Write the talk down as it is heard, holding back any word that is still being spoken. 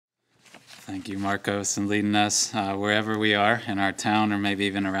Thank you, Marcos, and leading us wherever we are in our town or maybe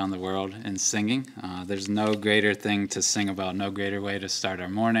even around the world in singing. There's no greater thing to sing about, no greater way to start our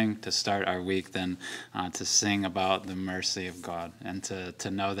morning, to start our week than to sing about the mercy of God and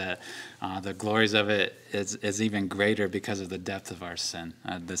to know that the glories of it is even greater because of the depth of our sin,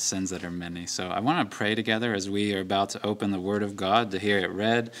 the sins that are many. So I want to pray together as we are about to open the Word of God, to hear it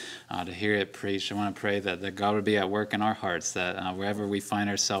read, to hear it preached. I want to pray that God would be at work in our hearts, that wherever we find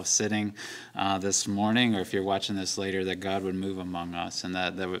ourselves sitting this morning, or if you're watching this later, that God would move among us, and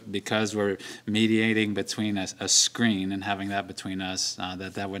that because we're mediating between a screen and having that between us,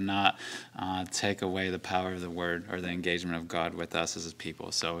 that would not take away the power of the Word or the engagement of God with us as a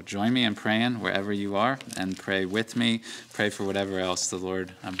people. So join me in praying wherever you are, and pray with me. Pray for whatever else the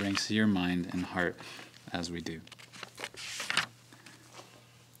Lord brings to your mind and heart as we do.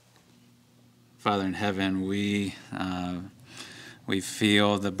 Father in heaven, we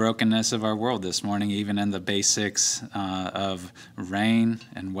feel the brokenness of our world this morning, even in the basics of rain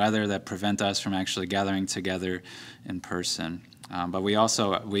and weather that prevent us from actually gathering together in person. But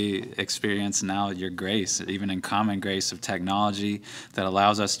we experience now your grace, even in common grace of technology that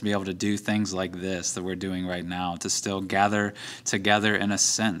allows us to be able to do things like this that we're doing right now, to still gather together in a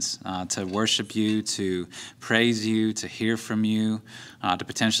sense, to worship you, to praise you, to hear from you, to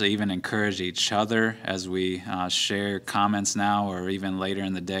potentially even encourage each other as we share comments now, or even later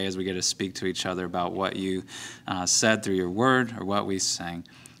in the day as we get to speak to each other about what you said through your word or what we sang.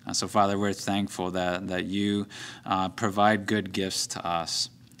 So, Father, we're thankful that you provide good gifts to us,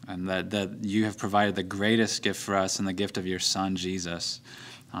 and that you have provided the greatest gift for us in the gift of your Son, Jesus.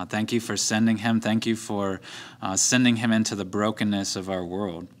 Thank you for sending him. Thank you for sending him into the brokenness of our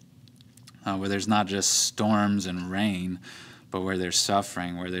world, where there's not just storms and rain, but where there's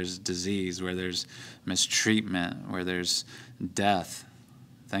suffering, where there's disease, where there's mistreatment, where there's death.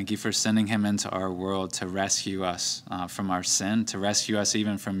 Thank you for sending him into our world to rescue us from our sin, to rescue us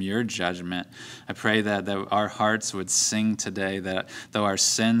even from your judgment. I pray that our hearts would sing today that though our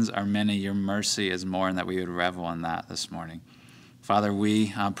sins are many, your mercy is more, and that we would revel in that this morning. Father,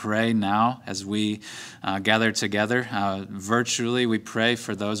 we pray now as we gather together virtually. We pray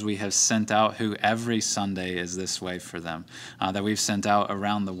for those we have sent out who every Sunday is this way for them, that we've sent out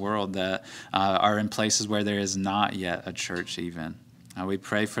around the world that are in places where there is not yet a church even. We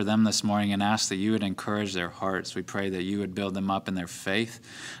pray for them this morning and ask that you would encourage their hearts. We pray that you would build them up in their faith,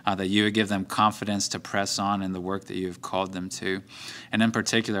 that you would give them confidence to press on in the work that you have called them to. And in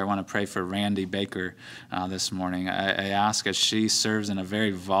particular, I want to pray for Randy Baker this morning. I ask, as she serves in a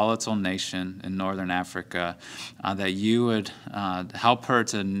very volatile nation in northern Africa, that you would help her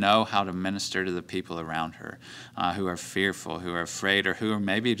to know how to minister to the people around her who are fearful, who are afraid, or who are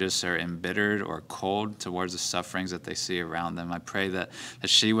maybe just are embittered or cold towards the sufferings that they see around them. I pray that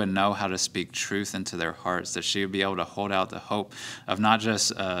she would know how to speak truth into their hearts, that she would be able to hold out the hope of not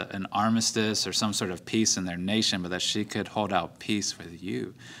just an armistice or some sort of peace in their nation, but that she could hold out peace with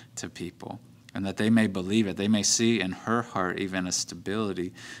you to people, and that they may believe it. They may see in her heart even a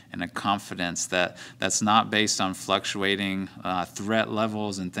stability and a confidence that's not based on fluctuating threat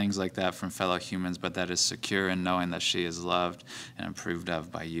levels and things like that from fellow humans, but that is secure in knowing that she is loved and approved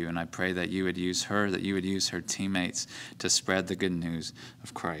of by you. And I pray that you would use her, that you would use her teammates to spread the good news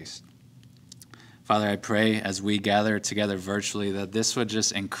of Christ. Father, I pray as we gather together virtually that this would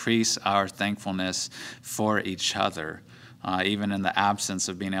just increase our thankfulness for each other. Even in the absence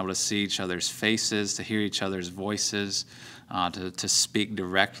of being able to see each other's faces, to hear each other's voices, to speak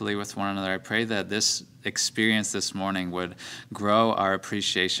directly with one another. I pray that this experience this morning would grow our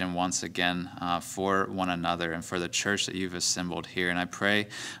appreciation once again for one another and for the church that you've assembled here. And I pray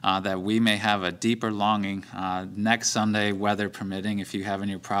that we may have a deeper longing next Sunday, weather permitting, if you have in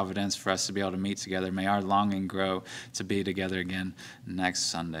your providence, for us to be able to meet together. May our longing grow to be together again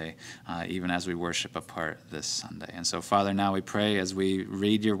next Sunday, even as we worship apart this Sunday. And so, Father, now we pray as we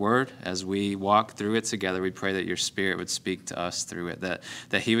read your word, as we walk through it together, we pray that your Spirit would speak to us through it, that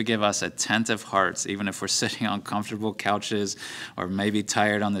he would give us attentive hearts, even if we're sitting on comfortable couches or maybe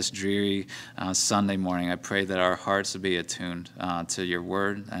tired on this dreary Sunday morning. I pray that our hearts would be attuned to your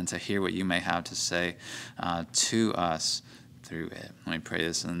word and to hear what you may have to say to us through it. Let me pray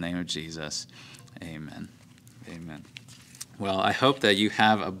this in the name of Jesus. Amen. Amen. Well, I hope that you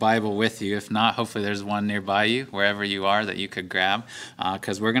have a Bible with you. If not, hopefully there's one nearby you, wherever you are, that you could grab,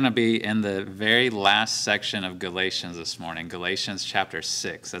 because we're going to be in the very last section of Galatians this morning, Galatians chapter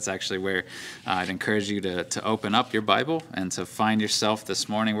 6. That's actually where I'd encourage you to open up your Bible and to find yourself this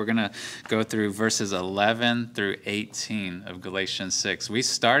morning. We're going to go through verses 11 through 18 of Galatians 6. We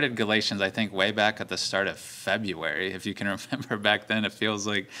started Galatians, I think, way back at the start of February. If you can remember back then, it feels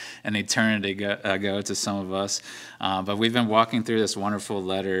like an eternity ago to some of us. But we've been walking through this wonderful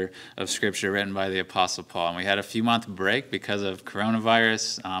letter of Scripture written by the Apostle Paul. And we had a few-month break because of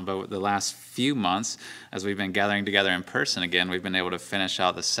coronavirus, but the last few months, as we've been gathering together in person again, we've been able to finish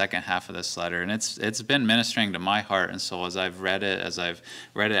out the second half of this letter. And it's been ministering to my heart and soul as I've read it as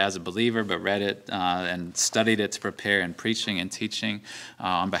a believer, but read it and studied it to prepare in preaching and teaching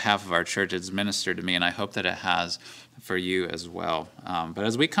on behalf of our church. It's ministered to me, and I hope that it has for you as well. But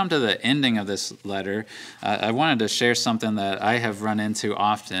as we come to the ending of this letter, I wanted to share something that I have run into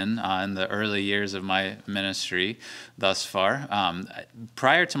often in the early years of my ministry thus far.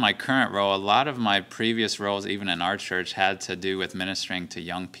 Prior to my current role, a lot of my previous roles, even in our church, had to do with ministering to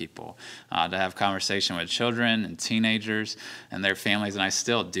young people, to have conversation with children and teenagers and their families, and I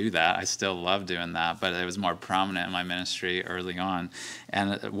still do that. I still love doing that, but it was more prominent in my ministry early on.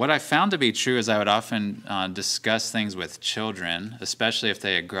 And what I found to be true is I would often discuss things with children, especially if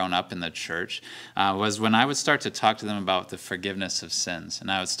they had grown up in the church, was when I would start to talk to them about the forgiveness of sins.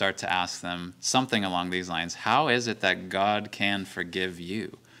 And I would start to ask them something along these lines. How is it that God can forgive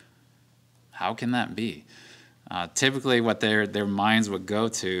you? How can that be? Typically what their minds would go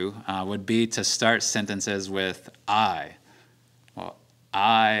to would be to start sentences with I. Well,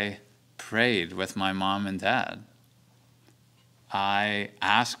 I prayed with my mom and dad. I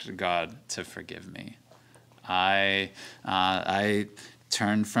asked God to forgive me. I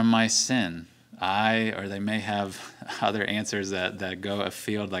turned from my sin. Or they may have other answers that go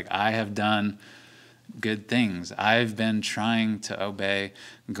afield, like I have done good things. I've been trying to obey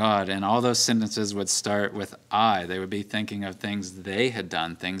God. And all those sentences would start with I. They would be thinking of things they had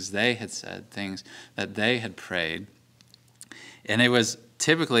done, things they had said, things that they had prayed. And it was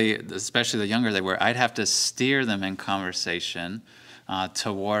typically, especially the younger they were, I'd have to steer them in conversation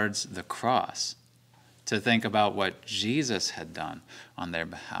towards the cross, to think about what Jesus had done on their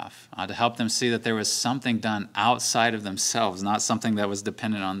behalf, to help them see that there was something done outside of themselves, not something that was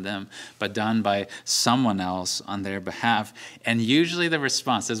dependent on them, but done by someone else on their behalf. And usually the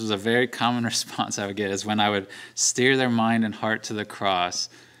response, this was a very common response I would get, is when I would steer their mind and heart to the cross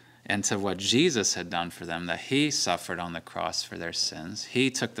and to what Jesus had done for them, that he suffered on the cross for their sins. He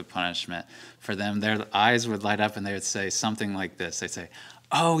took the punishment for them. Their eyes would light up and they would say something like this. They'd say,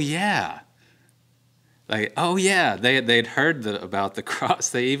 oh yeah. Like, oh yeah, they'd heard about the cross.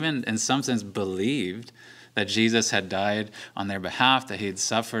 They even, in some sense, believed that Jesus had died on their behalf, that he had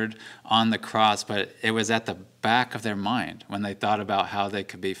suffered on the cross, but it was at the back of their mind when they thought about how they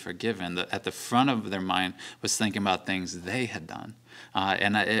could be forgiven. At the front of their mind was thinking about things they had done.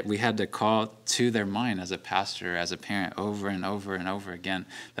 We had to call to their mind as a pastor, as a parent, over and over and over again,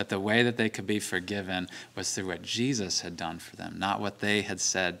 that the way that they could be forgiven was through what Jesus had done for them, not what they had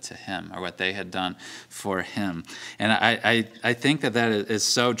said to him or what they had done for him. And I think that is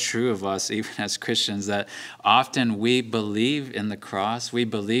so true of us, even as Christians, that often we believe in the cross, we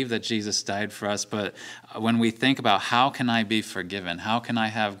believe that Jesus died for us, but when we think about how can I be forgiven, how can I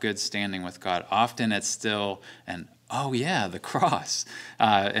have good standing with God, often it's still oh yeah, the cross.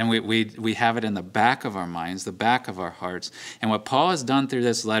 And we have it in the back of our minds, the back of our hearts. And what Paul has done through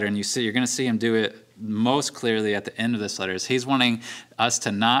this letter, and you're going to see him do it most clearly at the end of this letter, is he's wanting us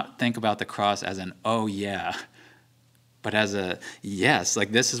to not think about the cross as an oh yeah, but as a yes,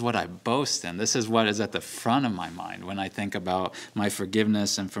 like this is what I boast in. This is what is at the front of my mind when I think about my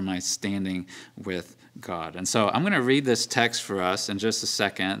forgiveness and for my standing with God. And so I'm going to read this text for us in just a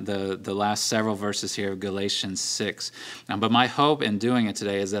second, the last several verses here of Galatians 6. But my hope in doing it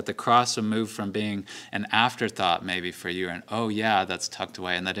today is that the cross will move from being an afterthought maybe for you, and oh yeah, that's tucked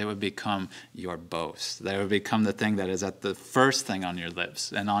away, and that it would become your boast. That it would become the thing that is at the first thing on your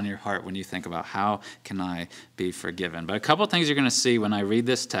lips and on your heart when you think about how can I be forgiven. But a couple things you're going to see when I read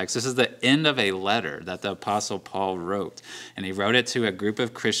this text. This is the end of a letter that the Apostle Paul wrote, and he wrote it to a group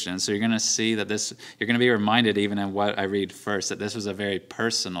of Christians. So you're going to see that you're going to be reminded, even in what I read first, that this was a very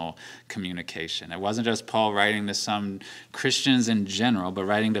personal communication. It wasn't just Paul writing to some Christians in general, but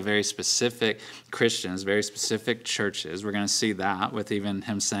writing to very specific Christians, very specific churches. We're going to see that with even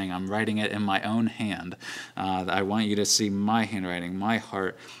him saying, I'm writing it in my own hand. I want you to see my handwriting, my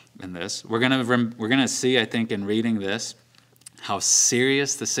heart in this. We're going to see, I think, in reading this, how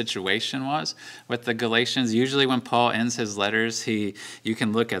serious the situation was with the Galatians. Usually when Paul ends his letters, you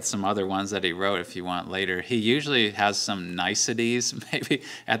can look at some other ones that he wrote if you want later. He usually has some niceties maybe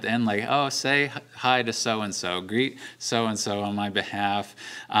at the end, like, oh, say hi to so-and-so, greet so-and-so on my behalf.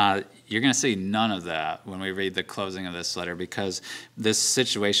 You're going to see none of that when we read the closing of this letter, because this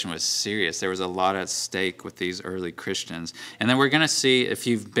situation was serious. There was a lot at stake with these early Christians. And then we're going to see, if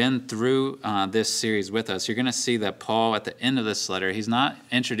you've been through this series with us, you're going to see that Paul, at the end of this letter, he's not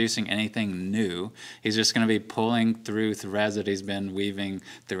introducing anything new. He's just going to be pulling through threads that he's been weaving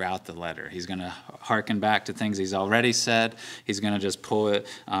throughout the letter. He's going to hearken back to things he's already said. He's going to just pull it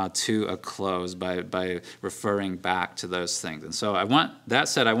to a close by referring back to those things. And so I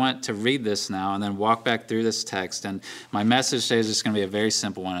want to read this now and then walk back through this text. And my message today is just going to be a very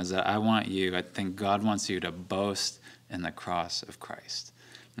simple one, is that I think God wants you to boast in the cross of Christ.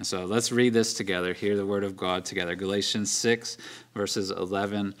 And so let's read this together, hear the word of God together. Galatians 6, verses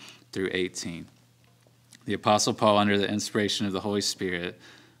 11 through 18. The Apostle Paul, under the inspiration of the Holy Spirit,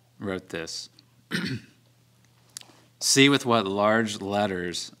 wrote this. See with what large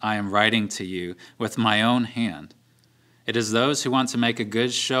letters I am writing to you with my own hand. It is those who want to make a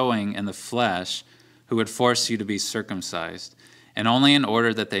good showing in the flesh who would force you to be circumcised, and only in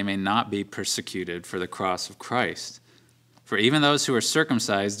order that they may not be persecuted for the cross of Christ. For even those who are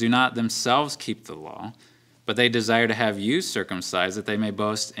circumcised do not themselves keep the law, but they desire to have you circumcised, that they may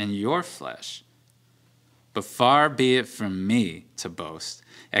boast in your flesh. But far be it from me to boast,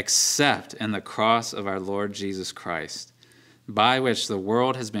 except in the cross of our Lord Jesus Christ, by which the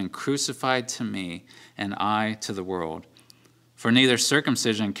world has been crucified to me, and I to the world. For neither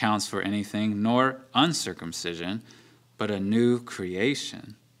circumcision counts for anything, nor uncircumcision, but a new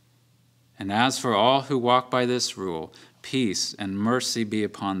creation. And as for all who walk by this rule, peace and mercy be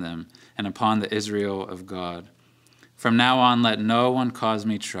upon them and upon the Israel of God. From now on, let no one cause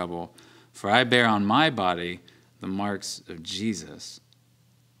me trouble, for I bear on my body the marks of Jesus.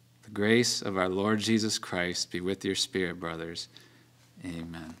 The grace of our Lord Jesus Christ be with your spirit, brothers.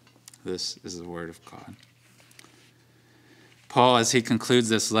 Amen. This is the word of God. Paul, as he concludes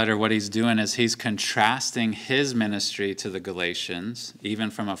this letter, what he's doing is he's contrasting his ministry to the Galatians,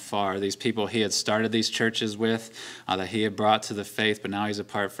 even from afar. These people he had started these churches with, that he had brought to the faith, but now he's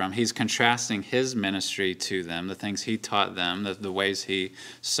apart from. He's contrasting his ministry to them, the things he taught them, the ways he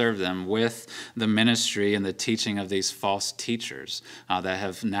served them, with the ministry and the teaching of these false teachers that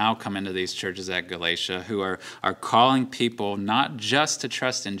have now come into these churches at Galatia, who are calling people not just to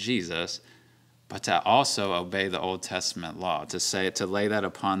trust in Jesus, but to also obey the Old Testament law, to lay that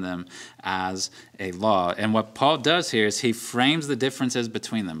upon them as a law. And what Paul does here is he frames the differences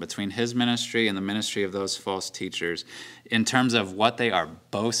between them, between his ministry and the ministry of those false teachers, in terms of what they are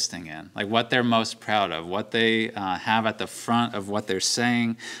boasting in, like what they're most proud of, what they have at the front of what they're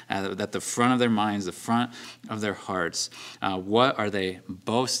saying, at the front of their minds, the front of their hearts. What are they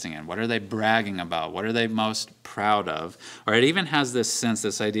boasting in? What are they bragging about? What are they most proud of? Or it even has this sense,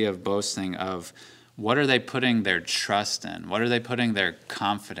 this idea of boasting of, what are they putting their trust in? What are they putting their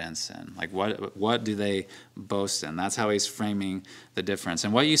confidence in? Like, what do they boast in? That's how he's framing the difference.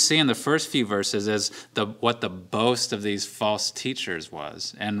 And what you see in the first few verses is what the boast of these false teachers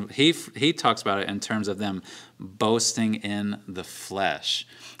was. And he talks about it in terms of them boasting in the flesh.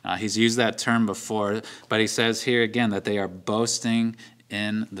 He's used that term before, but he says here again that they are boasting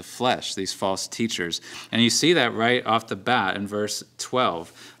in the flesh, these false teachers. And you see that right off the bat in verse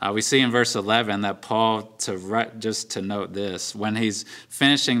 12. We see in verse 11 that Paul, just to note this, when he's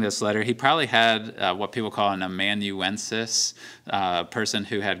finishing this letter, he probably had what people call an amanuensis, a person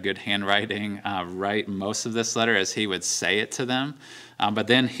who had good handwriting, write most of this letter as he would say it to them. But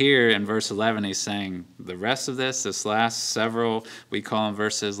then here in verse 11, he's saying the rest of this last several, we call them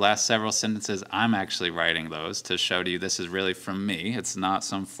verses, last several sentences, I'm actually writing those to show to you this is really from me. It's not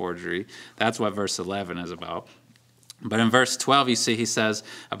some forgery. That's what verse 11 is about. But in verse 12, you see he says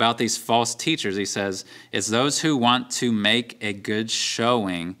about these false teachers, he says, it's those who want to make a good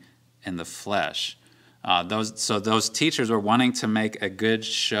showing in the flesh. Those teachers were wanting to make a good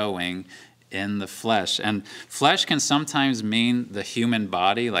showing in the flesh. And flesh can sometimes mean the human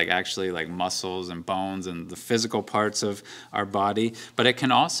body, like actually like muscles and bones and the physical parts of our body. But it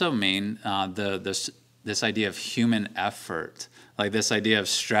can also mean this idea of human effort, like this idea of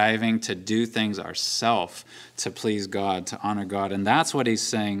striving to do things ourselves to please God, to honor God. And that's what he's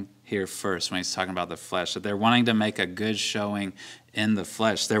saying here first when he's talking about the flesh, that they're wanting to make a good showing in the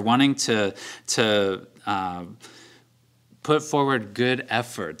flesh. They're wanting to put forward good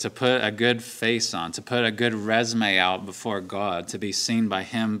effort, to put a good face on, to put a good resume out before God, to be seen by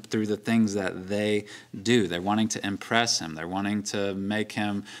him through the things that they do. They're wanting to impress him. They're wanting to make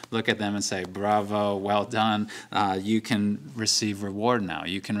him look at them and say, bravo, well done. You can receive reward now.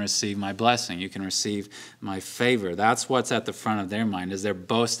 You can receive my blessing. You can receive my favor. That's what's at the front of their mind, is they're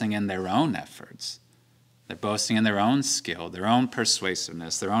boasting in their own efforts. They're boasting in their own skill, their own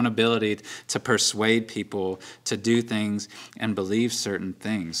persuasiveness, their own ability to persuade people to do things and believe certain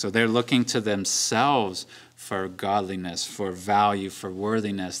things. So they're looking to themselves for godliness, for value, for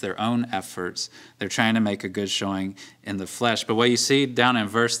worthiness, their own efforts. They're trying to make a good showing in the flesh. But what you see down in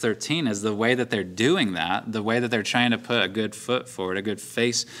verse 13 is the way that they're doing that, the way that they're trying to put a good foot forward, a good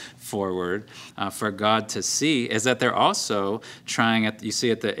face forward for God to see, is that they're also trying, you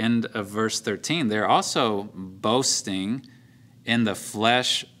see at the end of verse 13, they're also boasting in the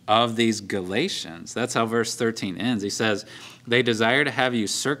flesh of these Galatians. That's how verse 13 ends. He says, they desire to have you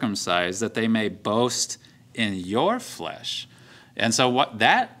circumcised that they may boast in your flesh. And so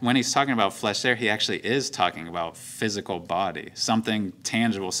when he's talking about flesh there, he actually is talking about physical body, something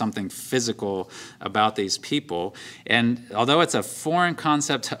tangible, something physical about these people. And although it's a foreign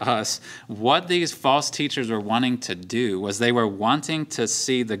concept to us, what these false teachers were wanting to do was they were wanting to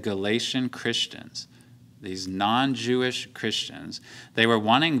see the Galatian Christians, these non-Jewish Christians, they were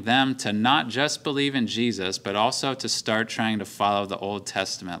wanting them to not just believe in Jesus, but also to start trying to follow the Old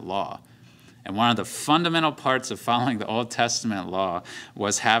Testament law. And one of the fundamental parts of following the Old Testament law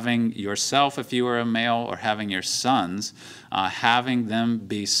was having yourself, if you were a male, or having your sons, having them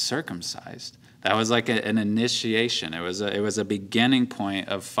be circumcised. That was like an initiation. It was a beginning point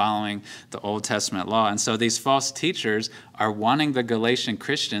of following the Old Testament law. And so these false teachers are wanting the Galatian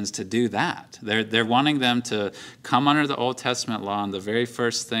Christians to do that. They're wanting them to come under the Old Testament law, and the very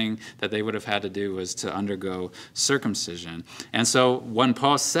first thing that they would have had to do was to undergo circumcision. And so when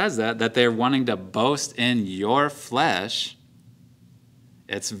Paul says that they're wanting to boast in your flesh,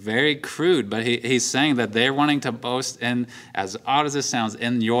 it's very crude, but he's saying that they're wanting to boast in, as odd as it sounds,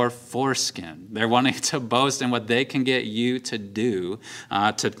 in your foreskin. They're wanting to boast in what they can get you to do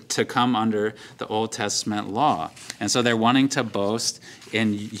to come under the Old Testament law. And so they're wanting to boast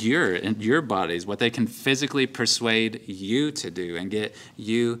in your bodies, what they can physically persuade you to do and get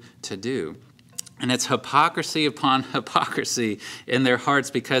you to do. And it's hypocrisy upon hypocrisy in their hearts,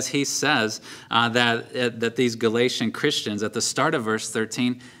 because he says that these Galatian Christians, at the start of verse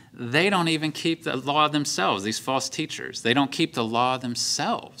 13, they don't even keep the law themselves, these false teachers. They don't keep the law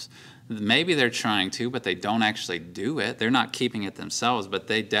themselves. Maybe they're trying to, but they don't actually do it. They're not keeping it themselves, but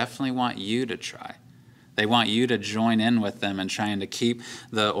they definitely want you to try. They want you to join in with them in trying to keep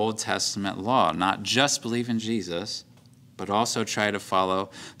the Old Testament law, not just believe in Jesus, but also try to follow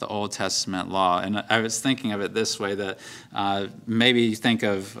the Old Testament law. And I was thinking of it this way, that maybe you think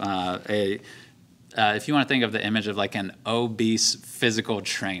of if you want to think of the image of like an obese physical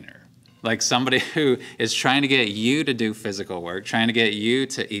trainer, like somebody who is trying to get you to do physical work, trying to get you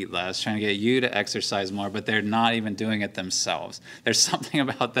to eat less, trying to get you to exercise more, but they're not even doing it themselves. There's something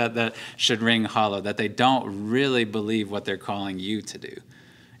about that should ring hollow, that they don't really believe what they're calling you to do.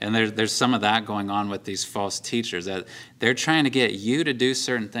 And there's some of that going on with these false teachers, that they're trying to get you to do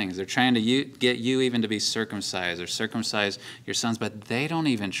certain things. They're trying to get you even to be circumcised or circumcise your sons, but they don't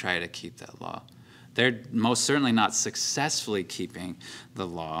even try to keep that law. They're most certainly not successfully keeping the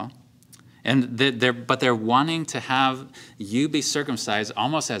law. And they're wanting to have you be circumcised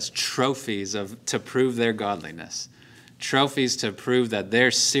almost as trophies to prove their godliness. Trophies to prove that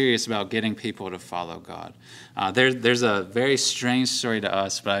they're serious about getting people to follow God. There's a very strange story to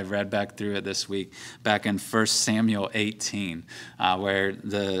us, but I read back through it this week, back in 1 Samuel 18, where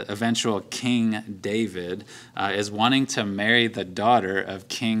the eventual King David is wanting to marry the daughter of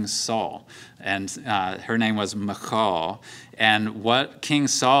King Saul. And her name was Michal. And what King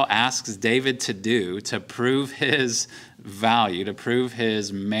Saul asks David to do to prove his value, to prove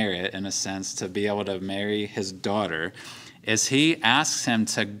his merit, in a sense, to be able to marry his daughter, is he asks him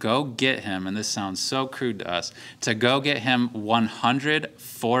to go get him, and this sounds so crude to us, to go get him 100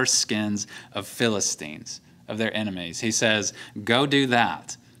 foreskins of Philistines, of their enemies. He says, go do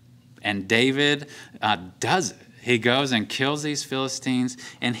that. And David does it. He goes and kills these Philistines,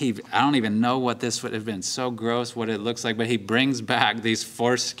 and I don't even know what this would have been, so gross what it looks like, but he brings back these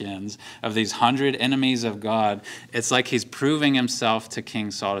foreskins of these 100 enemies of God. It's like he's proving himself to King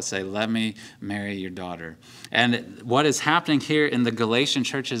Saul to say, let me marry your daughter. And what is happening here in the Galatian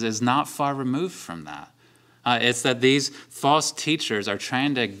churches is not far removed from that. It's that these false teachers are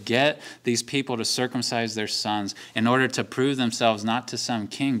trying to get these people to circumcise their sons in order to prove themselves not to some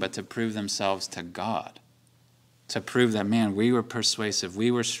king, but to prove themselves to God. to prove that, man, we were persuasive,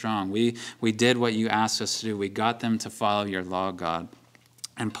 we were strong, we did what you asked us to do, we got them to follow your law, God.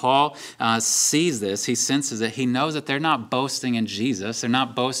 And Paul sees this, he senses it, he knows that they're not boasting in Jesus, they're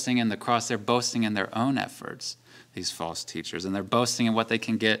not boasting in the cross, they're boasting in their own efforts, these false teachers, and they're boasting in what they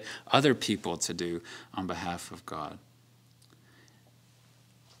can get other people to do on behalf of God.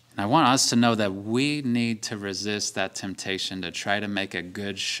 And I want us to know that we need to resist that temptation to try to make a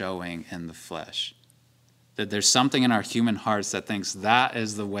good showing in the flesh. That there's something in our human hearts that thinks that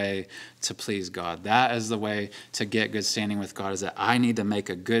is the way to please God. That is the way to get good standing with God, is that I need to make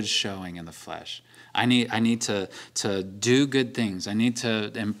a good showing in the flesh. I need to do good things. I need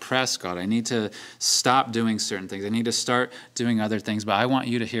to impress God. I need to stop doing certain things. I need to start doing other things. But I want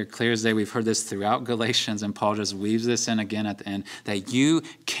you to hear clear as day, we've heard this throughout Galatians, and Paul just weaves this in again at the end, that you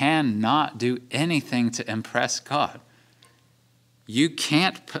cannot do anything to impress God. You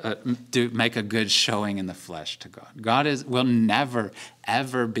can't make a good showing in the flesh to God. God will never,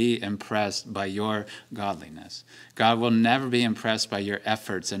 ever be impressed by your godliness. God will never be impressed by your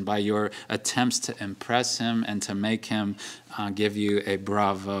efforts and by your attempts to impress him and to make him give you a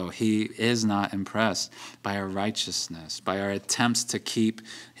bravo. He is not impressed by our righteousness, by our attempts to keep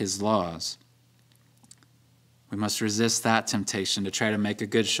his laws. We must resist that temptation to try to make a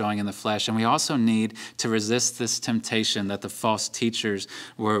good showing in the flesh. And we also need to resist this temptation that the false teachers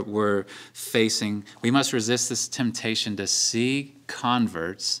were facing. We must resist this temptation to see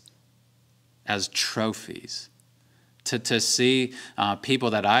converts as trophies, to see people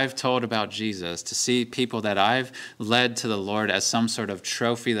that I've told about Jesus, to see people that I've led to the Lord as some sort of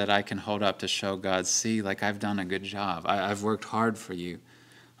trophy that I can hold up to show God, see, like I've done a good job. I've worked hard for you.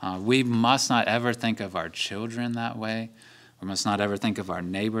 We must not ever think of our children that way. We must not ever think of our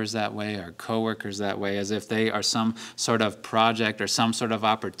neighbors that way, our coworkers that way, as if they are some sort of project or some sort of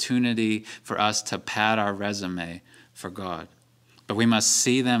opportunity for us to pad our resume for God. But we must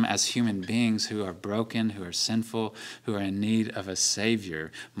see them as human beings who are broken, who are sinful, who are in need of a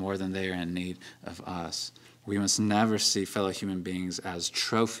Savior more than they are in need of us. We must never see fellow human beings as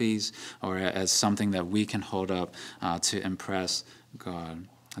trophies or as something that we can hold up to impress God.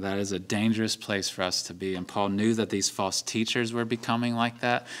 That is a dangerous place for us to be. And Paul knew that these false teachers were becoming like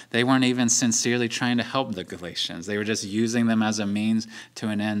that. They weren't even sincerely trying to help the Galatians. They were just using them as a means to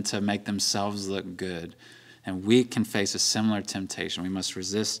an end to make themselves look good. And we can face a similar temptation. We must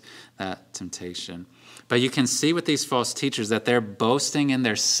resist that temptation. But you can see with these false teachers that they're boasting in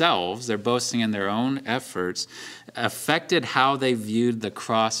themselves, they're boasting in their own efforts, affected how they viewed the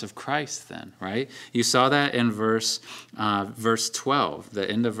cross of Christ then, right? You saw that in verse 12, the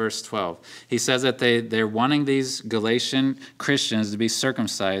end of verse 12. He says that they're wanting these Galatian Christians to be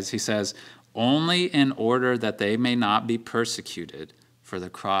circumcised. He says, only in order that they may not be persecuted for the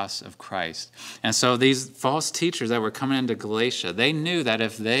cross of Christ. And so these false teachers that were coming into Galatia, they knew that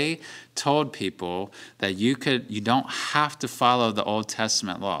if they told people that you don't have to follow the Old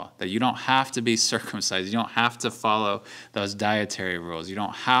Testament law, that you don't have to be circumcised, you don't have to follow those dietary rules, you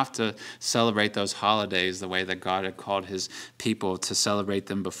don't have to celebrate those holidays the way that God had called his people to celebrate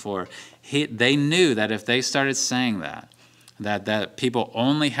them before. They knew that if they started saying that people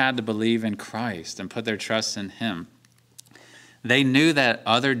only had to believe in Christ and put their trust in him, they knew that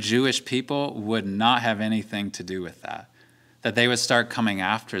other Jewish people would not have anything to do with that they would start coming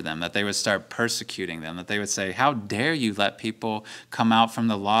after them, that they would start persecuting them, that they would say, how dare you let people come out from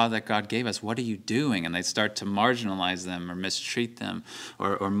the law that God gave us? What are you doing? And they'd start to marginalize them or mistreat them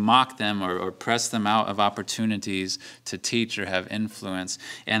or mock them or press them out of opportunities to teach or have influence.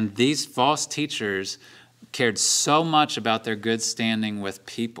 And these false teachers cared so much about their good standing with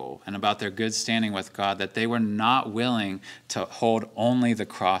people and about their good standing with God that they were not willing to hold only the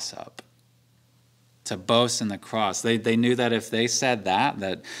cross up, to boast in the cross. They knew that if they said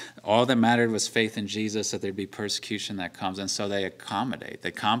that all that mattered was faith in Jesus, that there'd be persecution that comes. And so they accommodate,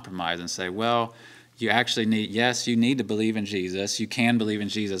 they compromise and say, well, you actually you need to believe in Jesus. You can believe in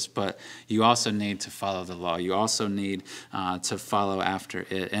Jesus, but you also need to follow the law. You also need to follow after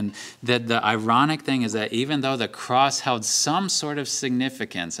it. And the ironic thing is that even though the cross held some sort of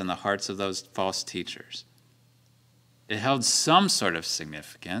significance in the hearts of those false teachers, it held some sort of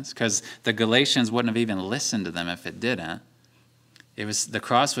significance because the Galatians wouldn't have even listened to them if it didn't. The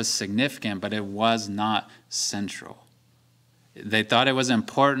cross was significant, but it was not central. They thought it was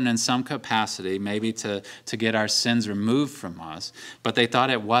important in some capacity, maybe to get our sins removed from us, but they thought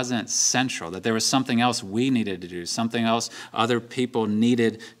it wasn't central, that there was something else we needed to do, something else other people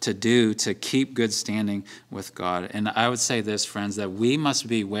needed to do to keep good standing with God. And I would say this, friends, that we must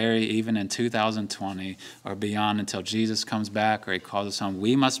be wary even in 2020 or beyond until Jesus comes back or he calls us home.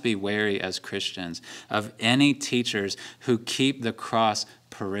 We must be wary as Christians of any teachers who keep the cross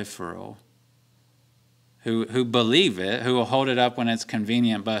peripheral. Who believe it, who will hold it up when it's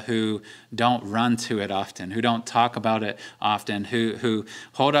convenient, but who don't run to it often, who don't talk about it often, who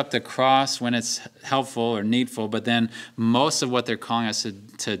hold up the cross when it's helpful or needful, but then most of what they're calling us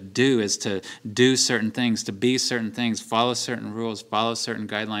to do is to do certain things, to be certain things, follow certain rules, follow certain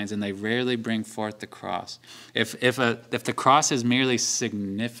guidelines, and they rarely bring forth the cross. If the cross is merely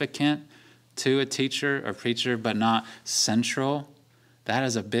significant to a teacher or preacher, but not central, that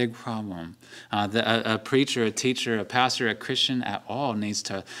is a big problem. A preacher, a teacher, a pastor, a Christian at all needs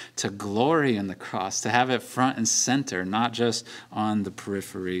to glory in the cross, to have it front and center, not just on the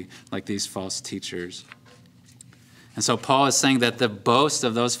periphery like these false teachers. And so Paul is saying that the boast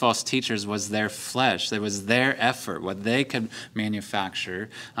of those false teachers was their flesh. It was their effort, what they could manufacture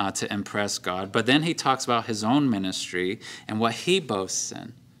to impress God. But then he talks about his own ministry and what he boasts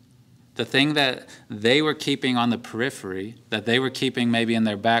in. The thing that they were keeping on the periphery, that they were keeping maybe in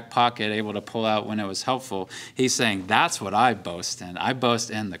their back pocket, able to pull out when it was helpful, he's saying, that's what I boast in. I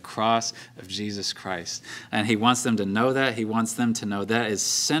boast in the cross of Jesus Christ. And he wants them to know that. He wants them to know that is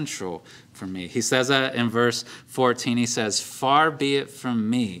central for me. He says that in verse 14. He says, far be it from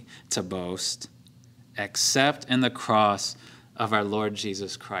me to boast, except in the cross of our Lord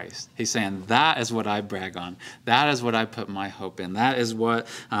Jesus Christ. He's saying that is what I brag on. That is what I put my hope in. That is what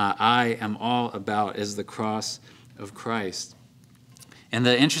I am all about, is the cross of Christ. And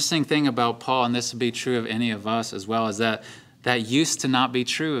the interesting thing about Paul, and this would be true of any of us as well, is that used to not be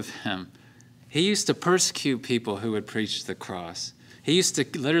true of him. He used to persecute people who would preach the cross. He used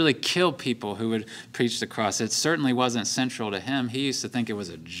to literally kill people who would preach the cross. It certainly wasn't central to him. He used to think it was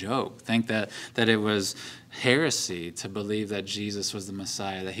a joke, think that it was heresy to believe that Jesus was the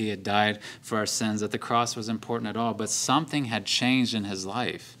Messiah, that he had died for our sins, that the cross was important at all. But something had changed in his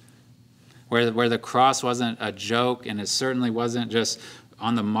life where the cross wasn't a joke, and it certainly wasn't just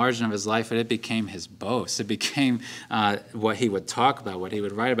on the margin of his life, but it became his boast. It became what he would talk about, what he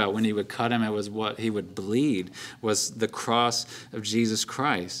would write about. When he would cut him, it was what he would bleed, was the cross of Jesus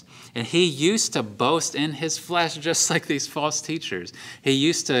Christ. And he used to boast in his flesh just like these false teachers. He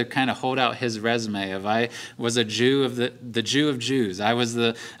used to kind of hold out his resume of, I was a Jew of the Jew of Jews. I was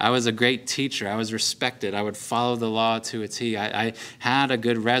a great teacher. I was respected. I would follow the law to a T. I had a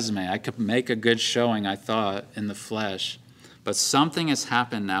good resume. I could make a good showing, I thought, in the flesh. But something has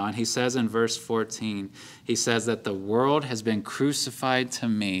happened now, and he says in verse 14, he says that the world has been crucified to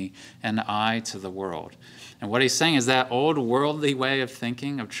me and I to the world. And what he's saying is that old worldly way of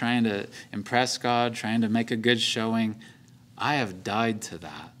thinking, of trying to impress God, trying to make a good showing, I have died to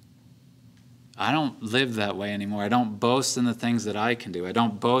that. I don't live that way anymore. I don't boast in the things that I can do. I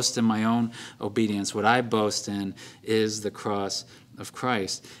don't boast in my own obedience. What I boast in is the cross of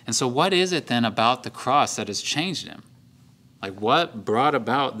Christ. And so what is it then about the cross that has changed him? Like, what brought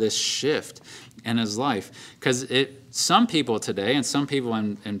about this shift in his life? Because some people today, and some people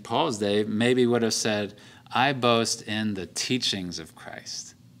in Paul's day, maybe would have said, I boast in the teachings of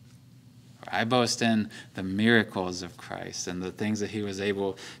Christ. Or I boast in the miracles of Christ and the things that he was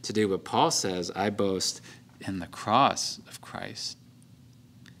able to do. But Paul says, I boast in the cross of Christ.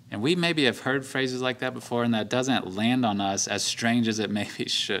 And we maybe have heard phrases like that before, and that doesn't land on us as strange as it maybe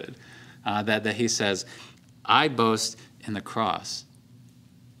should. That he says, I boast in the cross.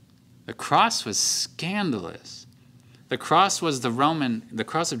 The cross was scandalous. The cross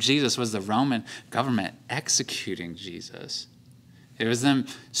of Jesus was the Roman government executing Jesus. It was them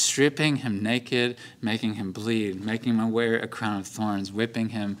stripping him naked, making him bleed, making him wear a crown of thorns, whipping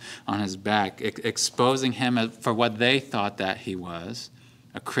him on his back, exposing him for what they thought that he was.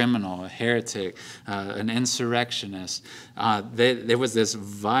 A criminal, a heretic, an insurrectionist. There was this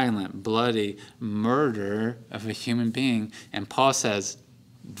violent, bloody murder of a human being. And Paul says,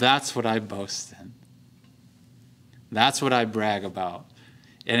 that's what I boast in. That's what I brag about.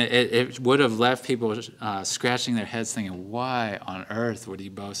 And it would have left people scratching their heads thinking, why on earth would he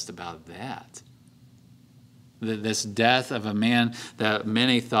boast about that? This death of a man that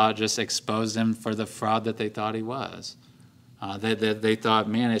many thought just exposed him for the fraud that they thought he was. They thought,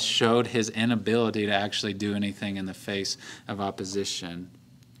 man, it showed his inability to actually do anything in the face of opposition.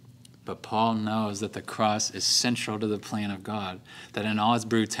 But Paul knows that the cross is central to the plan of God, that in all its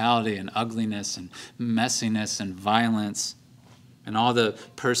brutality and ugliness and messiness and violence, And all the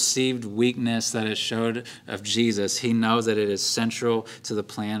perceived weakness that it showed of Jesus, he knows that it is central to the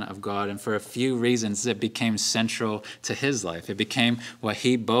plan of God. And for a few reasons, it became central to his life. It became what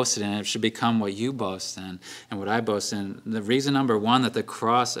he boasted in. It should become what you boast in and what I boast in. The reason number one that the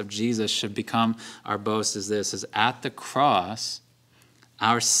cross of Jesus should become our boast is this, is at the cross,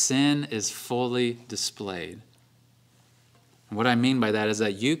 our sin is fully displayed. What I mean by that is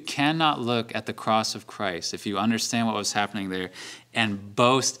that you cannot look at the cross of Christ, if you understand what was happening there, and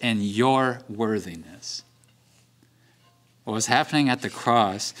boast in your worthiness. What was happening at the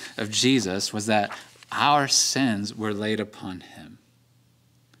cross of Jesus was that our sins were laid upon him.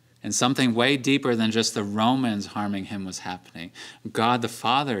 And something way deeper than just the Romans harming him was happening. God the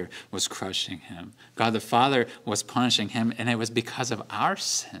Father was crushing him. God the Father was punishing him, and it was because of our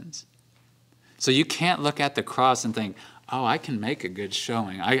sins. So you can't look at the cross and think, oh, I can make a good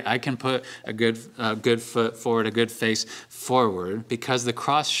showing. I can put a good foot forward, a good face forward, because the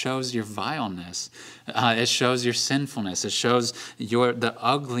cross shows your vileness. It shows your sinfulness. It shows the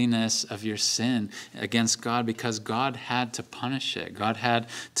ugliness of your sin against God, because God had to punish it. God had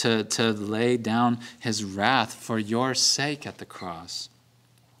to lay down his wrath for your sake at the cross.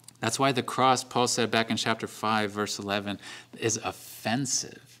 That's why the cross, Paul said back in chapter 5, verse 11, is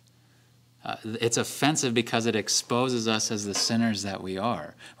offensive. It's offensive because it exposes us as the sinners that we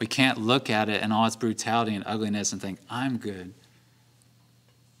are. We can't look at it in all its brutality and ugliness and think, I'm good.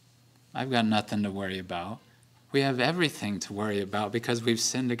 I've got nothing to worry about. We have everything to worry about because we've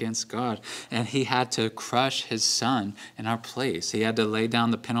sinned against God. And he had to crush his son in our place. He had to lay down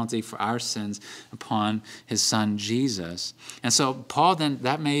the penalty for our sins upon his son Jesus. And so Paul then,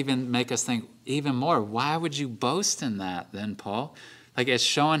 that may even make us think even more, why would you boast in that then, Paul? Like, it's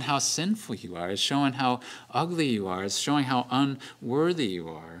showing how sinful you are. It's showing how ugly you are. It's showing how unworthy you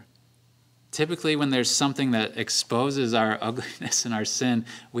are. Typically, when there's something that exposes our ugliness and our sin,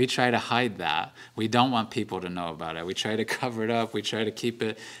 we try to hide that. We don't want people to know about it. We try to cover it up. We try to keep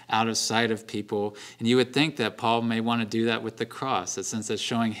it out of sight of people. And you would think that Paul may want to do that with the cross, that since it's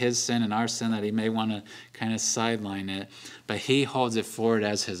showing his sin and our sin, that he may want to kind of sideline it. But he holds it forward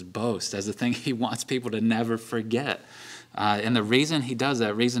as his boast, as the thing he wants people to never forget. And the reason he does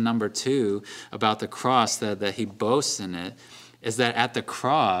that, reason number two about the cross, that he boasts in it, is that at the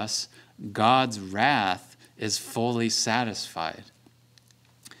cross, God's wrath is fully satisfied.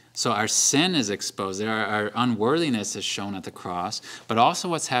 So our sin is exposed. Our unworthiness is shown at the cross. But also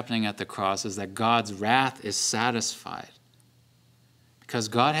what's happening at the cross is that God's wrath is satisfied. Because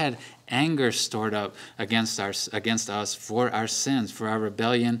God had anger stored up against us for our sins, for our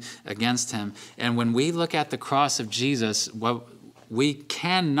rebellion against him. And when we look at the cross of Jesus, we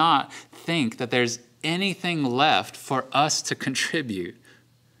cannot think that there's anything left for us to contribute,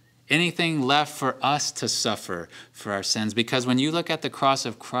 anything left for us to suffer for our sins. Because when you look at the cross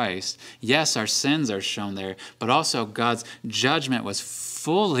of Christ, yes, our sins are shown there, but also God's judgment was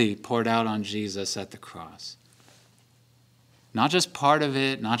fully poured out on Jesus at the cross. Not just part of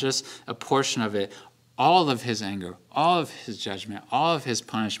it, not just a portion of it. All of his anger, all of his judgment, all of his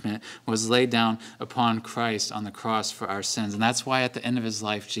punishment was laid down upon Christ on the cross for our sins. And that's why at the end of his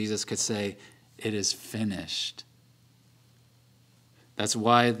life, Jesus could say, it is finished. That's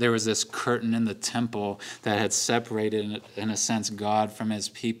why there was this curtain in the temple that had separated, in a sense, God from his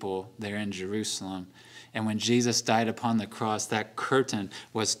people there in Jerusalem. And when Jesus died upon the cross, that curtain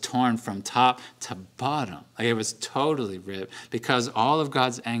was torn from top to bottom. Like, it was totally ripped, because all of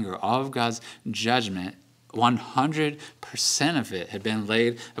God's anger, all of God's judgment, 100% of it had been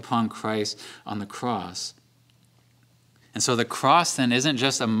laid upon Christ on the cross. And so the cross then isn't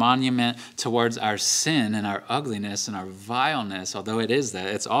just a monument towards our sin and our ugliness and our vileness, although it is that.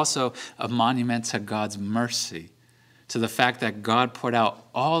 It's also a monument to God's mercy, to the fact that God poured out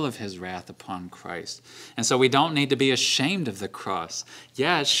all of his wrath upon Christ. And so we don't need to be ashamed of the cross.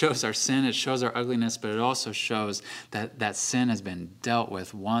 Yeah, it shows our sin, it shows our ugliness, but it also shows that sin has been dealt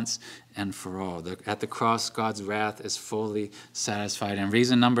with once and for all. At the cross, God's wrath is fully satisfied. And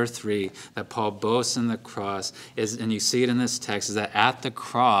reason number three that Paul boasts in the cross is, and you see it in this text, is that at the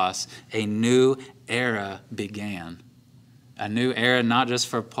cross, a new era began. A new era, not just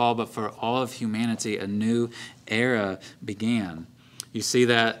for Paul, but for all of humanity, a new era began. You see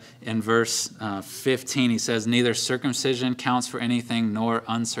that in verse 15. He says, neither circumcision counts for anything nor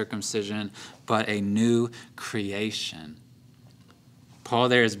uncircumcision, but a new creation. Paul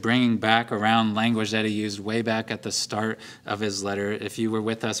there is bringing back around language that he used way back at the start of his letter. If you were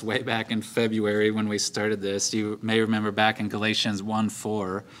with us way back in February when we started this, you may remember back in Galatians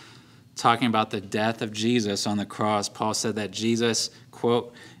 1:4, talking about the death of Jesus on the cross, Paul said that Jesus,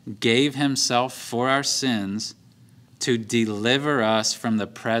 quote, gave himself for our sins to deliver us from the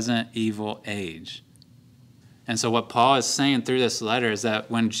present evil age. And so what Paul is saying through this letter is that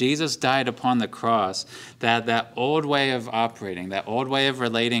when Jesus died upon the cross, that old way of operating, that old way of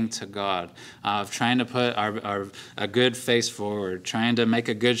relating to God, of trying to put a good face forward, trying to make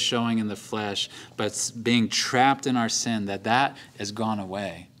a good showing in the flesh, but being trapped in our sin, that is gone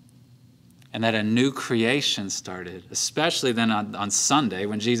away. And that a new creation started, especially then on Sunday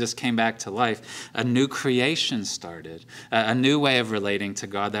when Jesus came back to life, a new creation started, a new way of relating to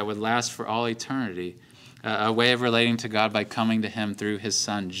God that would last for all eternity. A way of relating to God by coming to him through his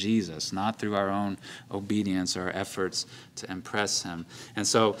son, Jesus, not through our own obedience or efforts to impress him. And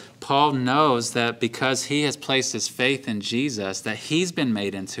so Paul knows that because he has placed his faith in Jesus, that he's been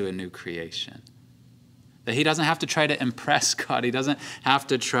made into a new creation. That he doesn't have to try to impress God. He doesn't have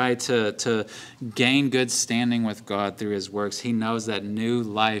to try to gain good standing with God through his works. He knows that new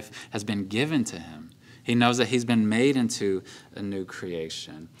life has been given to him. He knows that he's been made into a new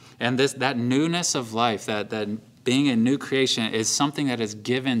creation. And that newness of life, that being a new creation is something that is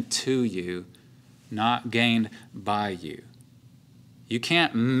given to you, not gained by you. You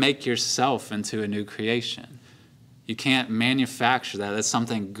can't make yourself into a new creation. You can't manufacture that. That's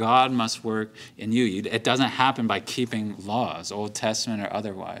something God must work in you. It doesn't happen by keeping laws, Old Testament or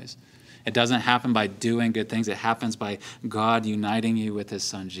otherwise. It doesn't happen by doing good things. It happens by God uniting you with his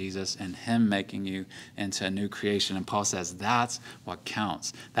son Jesus and him making you into a new creation. And Paul says that's what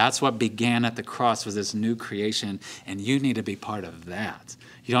counts. That's what began at the cross, was this new creation, and you need to be part of that.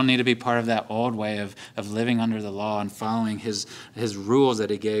 You don't need to be part of that old way of living under the law and following his rules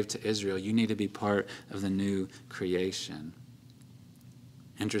that he gave to Israel. You need to be part of the new creation.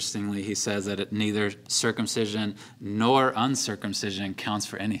 Interestingly, he says that neither circumcision nor uncircumcision counts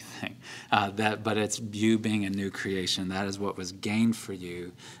for anything. But it's you being a new creation. That is what was gained for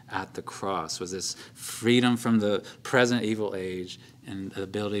you at the cross, was this freedom from the present evil age and the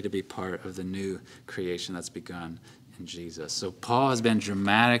ability to be part of the new creation that's begun in Jesus. So Paul has been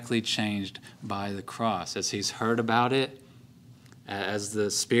dramatically changed by the cross. As he's heard about it, as the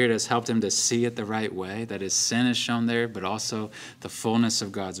Spirit has helped him to see it the right way, that his sin is shown there, but also the fullness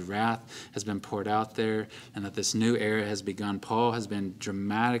of God's wrath has been poured out there, and that this new era has begun. Paul has been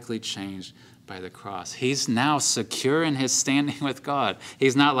dramatically changed by the cross. He's now secure in his standing with God.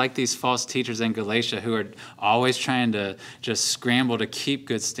 He's not like these false teachers in Galatia who are always trying to just scramble to keep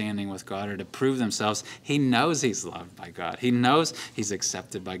good standing with God or to prove themselves. He knows he's loved by God. He knows he's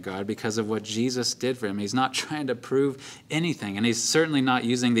accepted by God because of what Jesus did for him. He's not trying to prove anything, and he's certainly not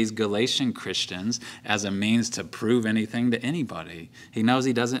using these Galatian Christians as a means to prove anything to anybody. He knows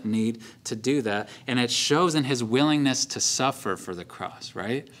he doesn't need to do that, and it shows in his willingness to suffer for the cross,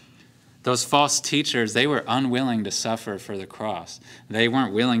 right? Those false teachers, they were unwilling to suffer for the cross. They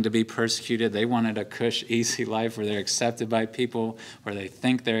weren't willing to be persecuted. They wanted a cush, easy life where they're accepted by people, where they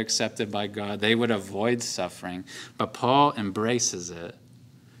think they're accepted by God. They would avoid suffering. But Paul embraces it.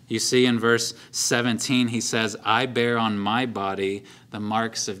 You see in verse 17, he says, I bear on my body the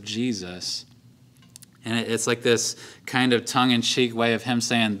marks of Jesus. And it's like this kind of tongue-in-cheek way of him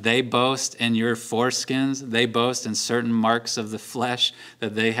saying, they boast in your foreskins. They boast in certain marks of the flesh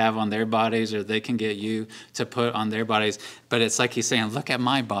that they have on their bodies, or they can get you to put on their bodies. But it's like he's saying, look at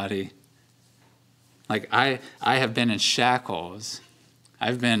my body. Like I have been in shackles.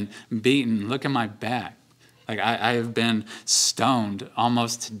 I've been beaten. Look at my back. Like I have been stoned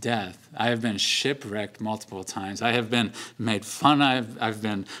almost to death. I have been shipwrecked multiple times. I have been made fun of. I've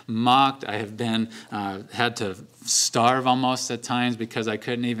been mocked. I have been had to starve almost at times because I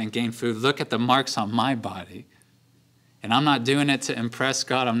couldn't even gain food. Look at the marks on my body. And I'm not doing it to impress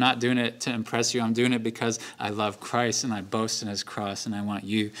God. I'm not doing it to impress you. I'm doing it because I love Christ and I boast in his cross, and I want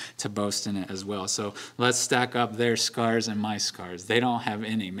you to boast in it as well. So let's stack up their scars and my scars. They don't have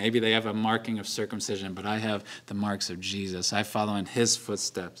any. Maybe they have a marking of circumcision, but I have the marks of Jesus. I follow in his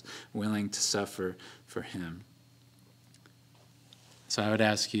footsteps, willing to suffer for him. So I would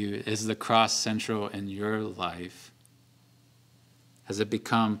ask you, is the cross central in your life? Has it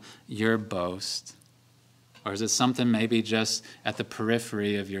become your boast? Or is it something maybe just at the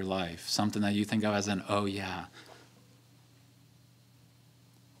periphery of your life, something that you think of as an, oh yeah.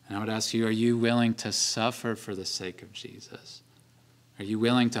 And I would ask you, are you willing to suffer for the sake of Jesus? Are you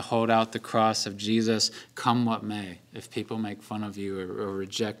willing to hold out the cross of Jesus, come what may, if people make fun of you or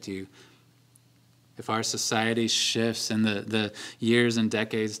reject you? If our society shifts in the years and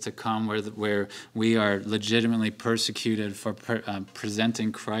decades to come where we are legitimately persecuted for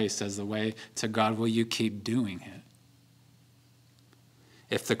presenting Christ as the way to God, will you keep doing it?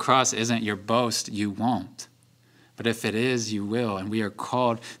 If the cross isn't your boast, you won't. But if it is, you will. And we are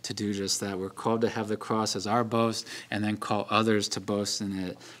called to do just that. We're called to have the cross as our boast and then call others to boast in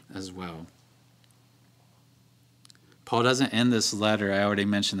it as well. Paul doesn't end this letter, I already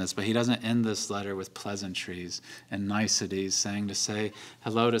mentioned this, but he doesn't end this letter with pleasantries and niceties, to say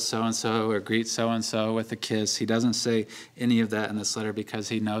hello to so-and-so or greet so-and-so with a kiss. He doesn't say any of that in this letter because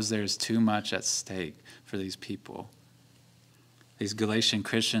he knows there's too much at stake for these people. These Galatian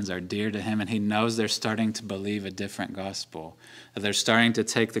Christians are dear to him, and he knows they're starting to believe a different gospel. That they're starting to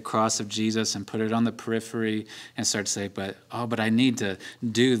take the cross of Jesus and put it on the periphery and start to say, but I need to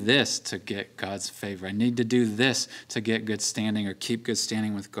do this to get God's favor. I need to do this to get good standing or keep good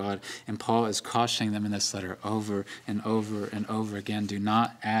standing with God. And Paul is cautioning them in this letter over and over and over again. Do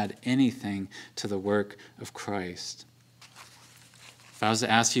not add anything to the work of Christ. If I was to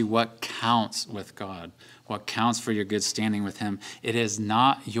ask you what counts with God, what counts for your good standing with him, it is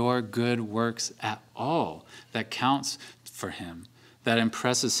not your good works at all that counts for him, that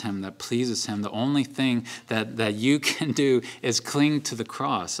impresses him, that pleases him. The only thing that you can do is cling to the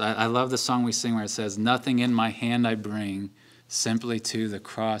cross. I love the song we sing where it says, nothing in my hand I bring, simply to the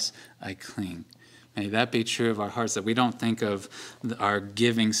cross I cling. May that be true of our hearts, that we don't think of our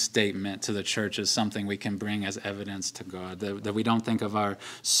giving statement to the church as something we can bring as evidence to God, that we don't think of our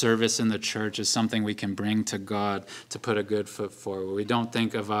service in the church as something we can bring to God to put a good foot forward. We don't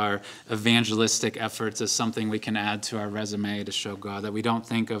think of our evangelistic efforts as something we can add to our resume to show God, that we don't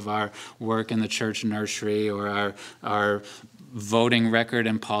think of our work in the church nursery or our voting record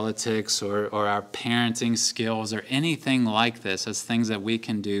in politics or our parenting skills or anything like this as things that we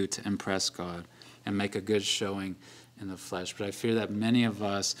can do to impress God and make a good showing in the flesh. But I fear that many of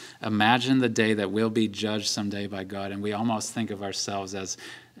us imagine the day that we'll be judged someday by God, and we almost think of ourselves as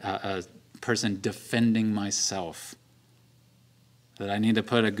a person defending myself. That I need to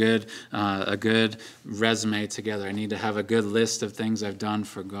put a good resume together. I need to have a good list of things I've done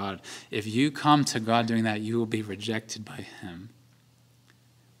for God. If you come to God doing that, you will be rejected by him.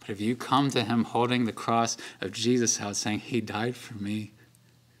 But if you come to him holding the cross of Jesus out, saying, he died for me,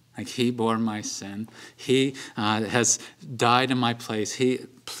 like he bore my sin. He has died in my place.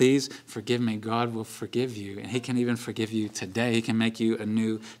 Please forgive me. God will forgive you. And he can even forgive you today. He can make you a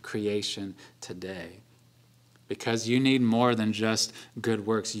new creation today. Because you need more than just good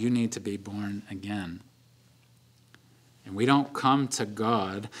works. You need to be born again. And we don't come to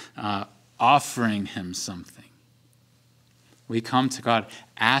God offering him something. We come to God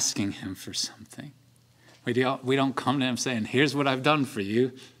asking him for something. We don't come to him saying, here's what I've done for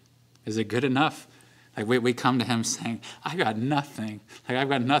you. Is it good enough? Like we come to him saying, I got nothing. Like I've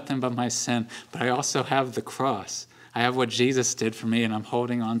got nothing but my sin, but I also have the cross. I have what Jesus did for me, and I'm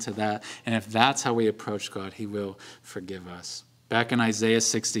holding on to that. And if that's how we approach God, he will forgive us. Back in Isaiah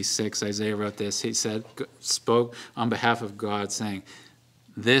 66, Isaiah wrote this. He spoke on behalf of God, saying,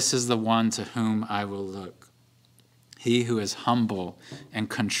 this is the one to whom I will look. He who is humble and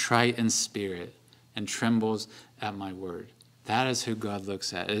contrite in spirit and trembles at my word. That is who God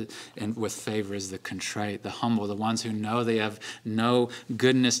looks at. And with favor is the contrite, the humble, the ones who know they have no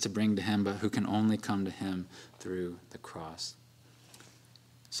goodness to bring to him, but who can only come to him through the cross.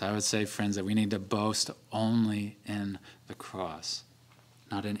 So I would say, friends, that we need to boast only in the cross,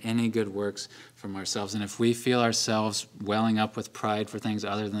 not in any good works from ourselves. And if we feel ourselves welling up with pride for things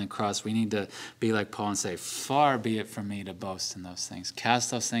other than the cross, we need to be like Paul and say, far be it from me to boast in those things. Cast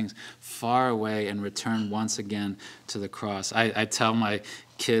those things far away and return once again to the cross. I tell my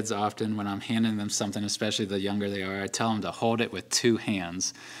kids often when I'm handing them something, especially the younger they are, I tell them to hold it with two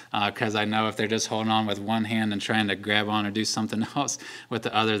hands because I know if they're just holding on with one hand and trying to grab on or do something else with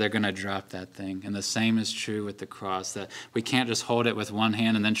the other, they're going to drop that thing. And the same is true with the cross, that we can't just hold it with one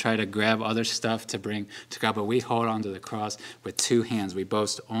hand and then try to grab other stuff to bring to God, but we hold on to the cross with two hands. We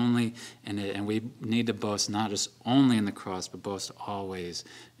boast only in it, and we need to boast not just only in the cross, but boast always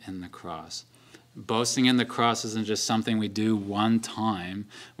in the cross. Boasting in the cross isn't just something we do one time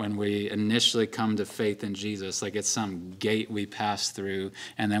when we initially come to faith in Jesus, like it's some gate we pass through,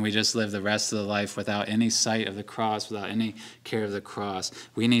 and then we just live the rest of the life without any sight of the cross, without any care of the cross.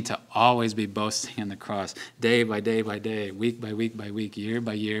 We need to always be boasting in the cross, day by day by day, week by week by week, year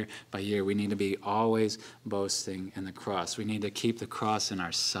by year by year. We need to be always boasting in the cross. We need to keep the cross in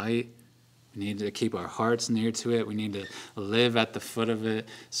our sight. We need to keep our hearts near to it. We need to live at the foot of it,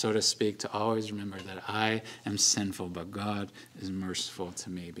 so to speak, to always remember that I am sinful, but God is merciful to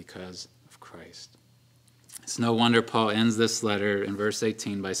me because of Christ. It's no wonder Paul ends this letter in verse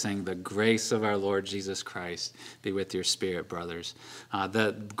 18 by saying, "The grace of our Lord Jesus Christ be with your spirit, brothers."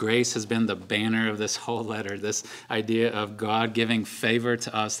 That grace has been the banner of this whole letter, this idea of God giving favor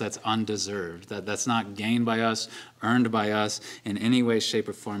to us that's undeserved, that's not gained by us, earned by us in any way, shape,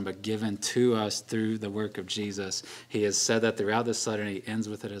 or form, but given to us through the work of Jesus. He has said that throughout this letter, and he ends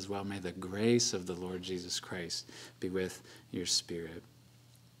with it as well. May the grace of the Lord Jesus Christ be with your spirit.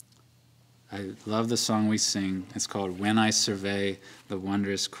 I love the song we sing. It's called "When I Survey the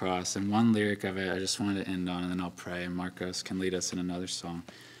Wondrous Cross." And one lyric of it I just wanted to end on, and then I'll pray, and Marcos can lead us in another song.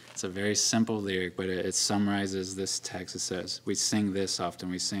 It's a very simple lyric, but it summarizes this text. It says, we sing this often.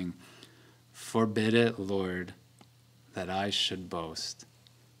 We sing, "Forbid it, Lord, that I should boast,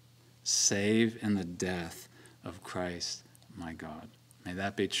 save in the death of Christ my God." May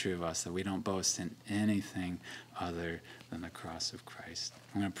that be true of us, that we don't boast in anything other than the cross of Christ.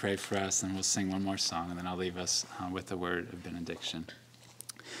 I'm going to pray for us, and we'll sing one more song, and then I'll leave us with the word of benediction.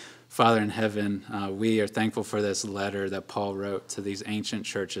 Father in heaven, we are thankful for this letter that Paul wrote to these ancient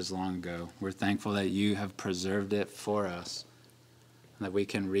churches long ago. We're thankful that you have preserved it for us, that we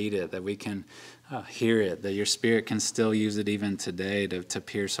can read it, that we can hear it, that your Spirit can still use it even today to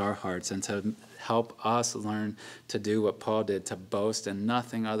pierce our hearts and to help us learn to do what Paul did, to boast in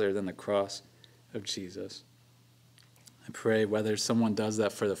nothing other than the cross of Jesus. I pray whether someone does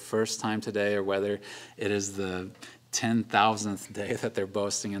that for the first time today or whether it is the 10,000th day that they're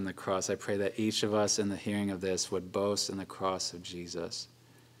boasting in the cross, I pray that each of us in the hearing of this would boast in the cross of Jesus.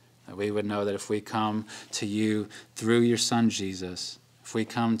 That we would know that if we come to you through your Son Jesus, if we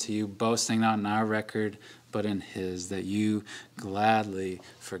come to you boasting not in our record but in his, that you gladly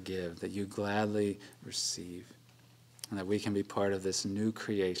forgive, that you gladly receive, and that we can be part of this new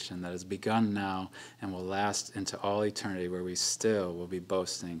creation that has begun now and will last into all eternity, where we still will be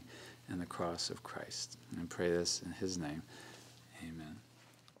boasting in the cross of Christ. And I pray this in his name.